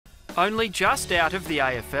Only just out of the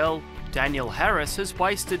AFL, Daniel Harris has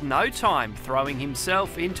wasted no time throwing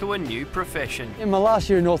himself into a new profession. In my last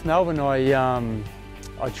year in North Melbourne,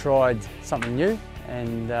 I tried something new,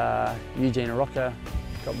 and Eugene Arocca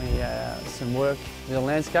got me some work with a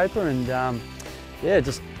landscaper, and yeah,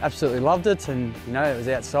 just absolutely loved it. And you know, it was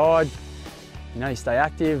outside, you know, you stay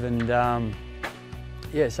active, and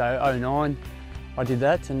yeah, so 09 I did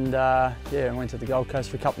that, and yeah, I went to the Gold Coast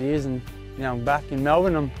for a couple of years, and you know, I'm back in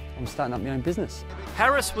Melbourne. I'm starting up my own business.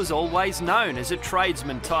 Harris was always known as a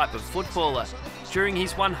tradesman type of footballer. During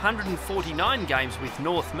his 149 games with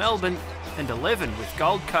North Melbourne and 11 with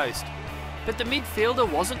Gold Coast. But the midfielder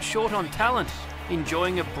wasn't short on talent,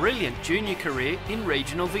 enjoying a brilliant junior career in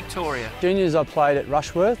regional Victoria. Juniors, I played at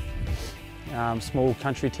Rushworth, small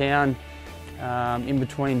country town in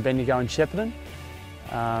between Bendigo and Shepparton.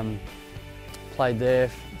 Played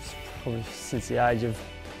there probably since the age of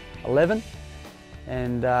 11,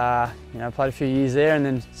 and you know, played a few years there, and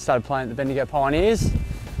then started playing at the Bendigo Pioneers.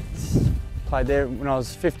 Played there when I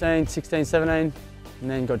was 15, 16, 17, and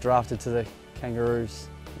then got drafted to the Kangaroos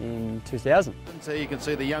in 2000. So you can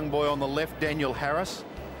see the young boy on the left, Daniel Harris,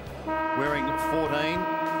 wearing 14,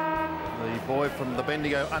 the boy from the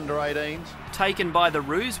Bendigo under-18s. Taken by the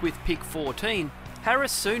Roos with pick 14,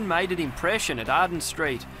 Harris soon made an impression at Arden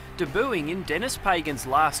Street, debuting in Dennis Pagan's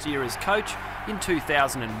last year as coach in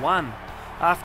 2001.